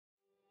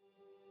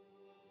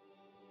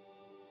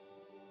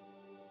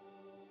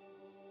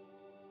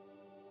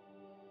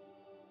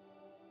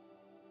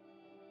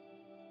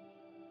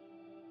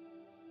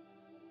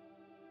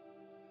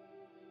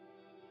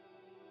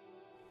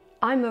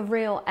I'm a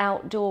real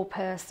outdoor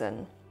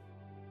person.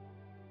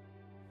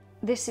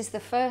 This is the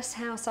first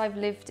house I've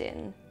lived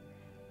in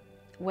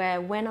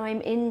where when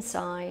I'm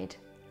inside,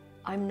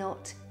 I'm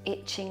not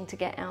itching to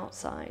get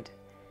outside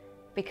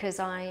because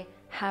I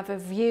have a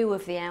view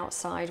of the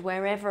outside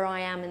wherever I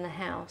am in the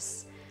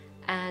house,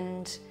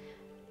 and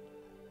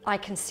I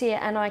can see it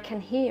and I can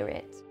hear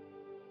it.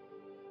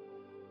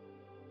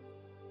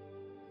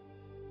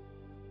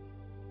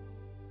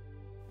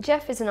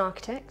 Jeff is an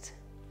architect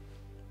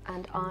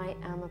and I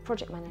am a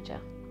project manager.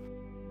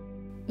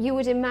 You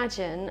would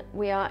imagine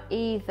we are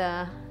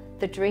either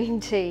the dream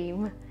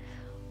team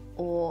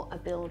or a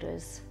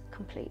builder's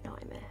complete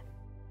nightmare.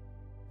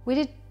 We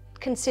did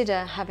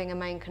consider having a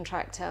main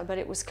contractor, but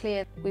it was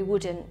clear we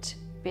wouldn't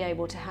be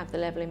able to have the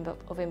level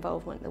of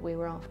involvement that we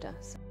were after.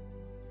 So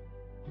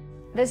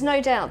there's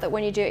no doubt that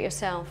when you do it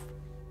yourself,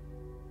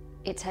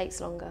 it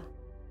takes longer.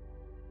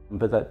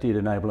 But that did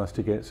enable us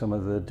to get some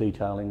of the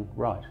detailing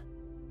right.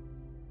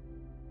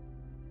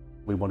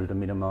 We wanted to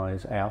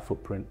minimise our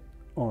footprint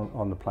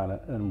on the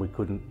planet, and we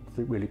couldn't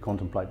really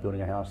contemplate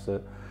building a house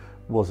that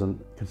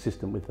wasn't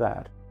consistent with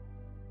that.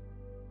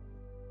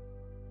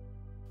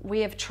 We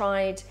have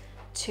tried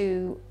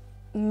to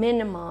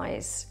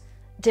minimise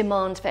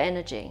demand for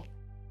energy.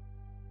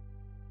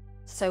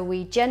 So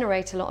we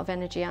generate a lot of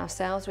energy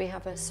ourselves. We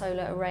have a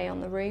solar array on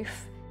the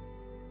roof.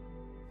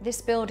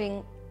 This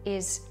building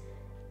is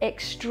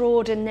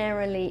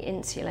extraordinarily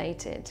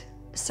insulated,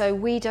 so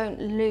we don't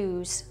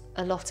lose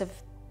a lot of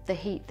the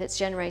heat that's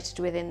generated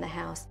within the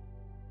house.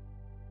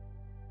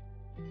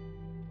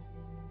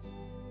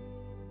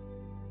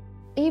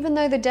 Even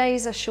though the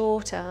days are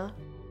shorter,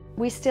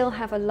 we still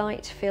have a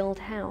light-filled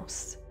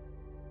house.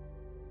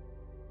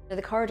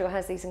 The corridor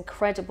has these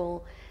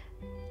incredible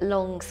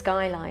long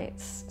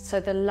skylights, so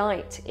the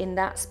light in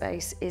that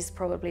space is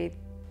probably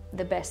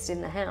the best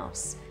in the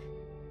house.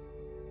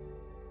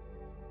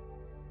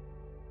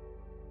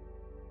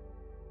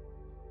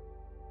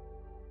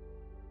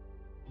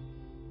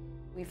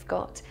 We've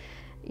got,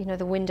 you know,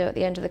 the window at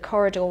the end of the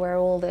corridor where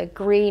all the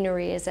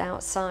greenery is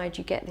outside.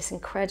 You get this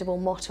incredible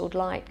mottled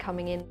light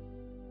coming in.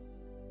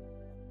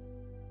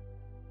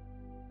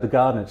 The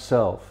garden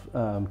itself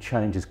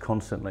changes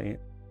constantly.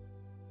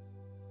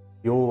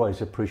 You're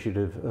always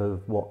appreciative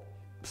of what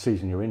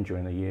season you're in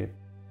during the year.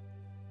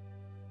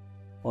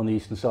 On the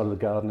eastern side of the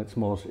garden, it's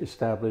more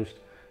established.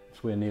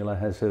 It's where Nela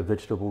has her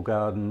vegetable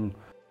garden.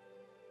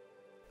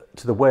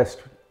 To the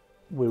west,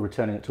 we're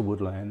returning it to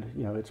woodland.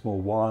 You know, it's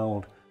more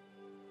wild.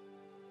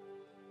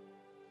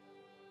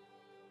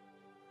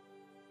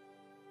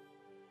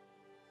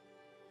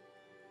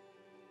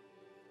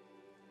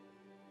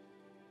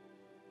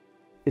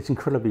 It's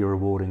incredibly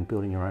rewarding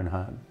building your own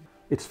home.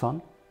 It's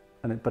fun,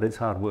 but it's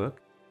hard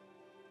work.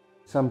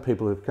 Some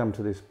people who've come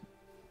to this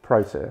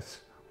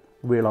process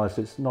realise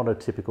it's not a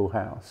typical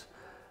house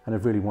and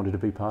have really wanted to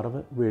be part of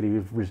it, really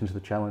have risen to the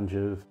challenge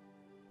of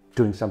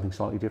doing something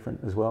slightly different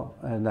as well.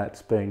 And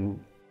that's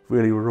been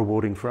really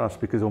rewarding for us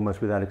because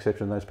almost without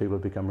exception, those people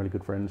have become really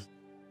good friends.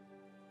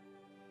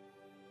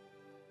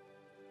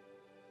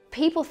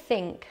 People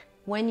think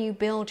when you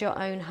build your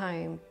own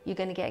home, you're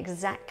going to get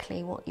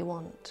exactly what you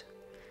want.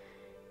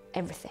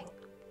 Everything.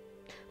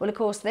 Well, of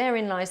course,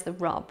 therein lies the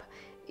rub.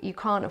 You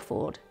can't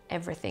afford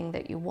everything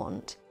that you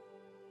want.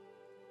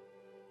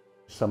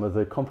 Some of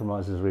the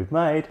compromises we've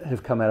made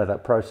have come out of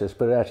that process,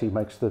 but it actually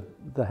makes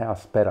the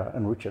house better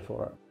and richer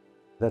for it.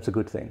 That's a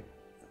good thing,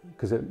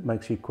 because it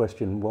makes you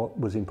question what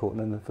was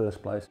important in the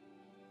first place.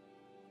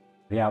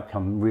 The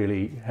outcome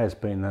really has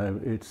been,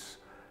 though, it's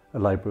a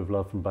labour of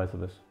love from both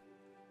of us.